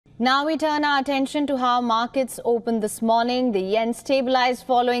Now we turn our attention to how markets opened this morning. The yen stabilized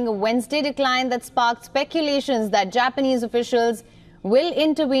following a Wednesday decline that sparked speculations that Japanese officials will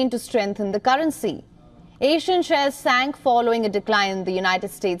intervene to strengthen the currency. Asian shares sank following a decline in the United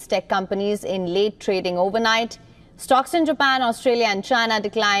States tech companies in late trading overnight. Stocks in Japan, Australia and China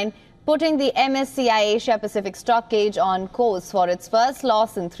declined, putting the MSCI Asia Pacific stock gauge on course for its first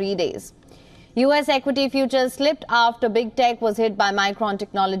loss in 3 days. U.S. equity futures slipped after big tech was hit by Micron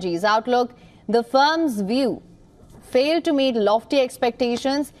Technology's outlook. The firm's view failed to meet lofty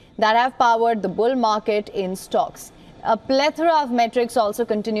expectations that have powered the bull market in stocks. A plethora of metrics also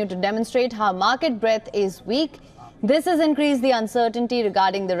continue to demonstrate how market breadth is weak. This has increased the uncertainty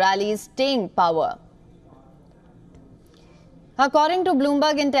regarding the rally's staying power. According to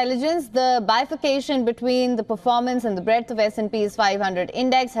Bloomberg Intelligence, the bifurcation between the performance and the breadth of S&P's 500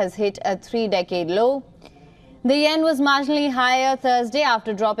 index has hit a 3-decade low. The yen was marginally higher Thursday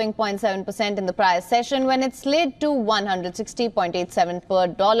after dropping 0.7% in the prior session when it slid to 160.87 per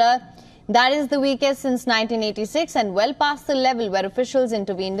dollar. That is the weakest since 1986 and well past the level where officials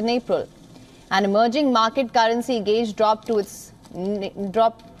intervened in April. An emerging market currency gauge dropped to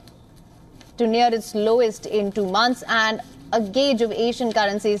near its lowest in 2 months, and a gauge of Asian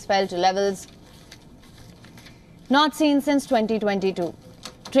currencies fell to levels not seen since 2022.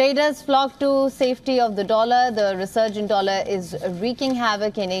 Traders flocked to safety of the dollar. The resurgent dollar is wreaking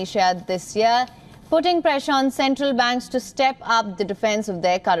havoc in Asia this year, putting pressure on central banks to step up the defense of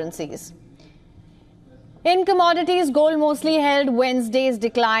their currencies. In commodities, gold mostly held Wednesday's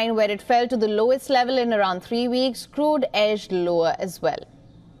decline, where it fell to the lowest level in around 3 weeks. Crude edged lower as well.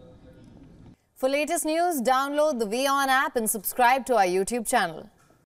 For latest news, download the WION app and subscribe to our YouTube channel.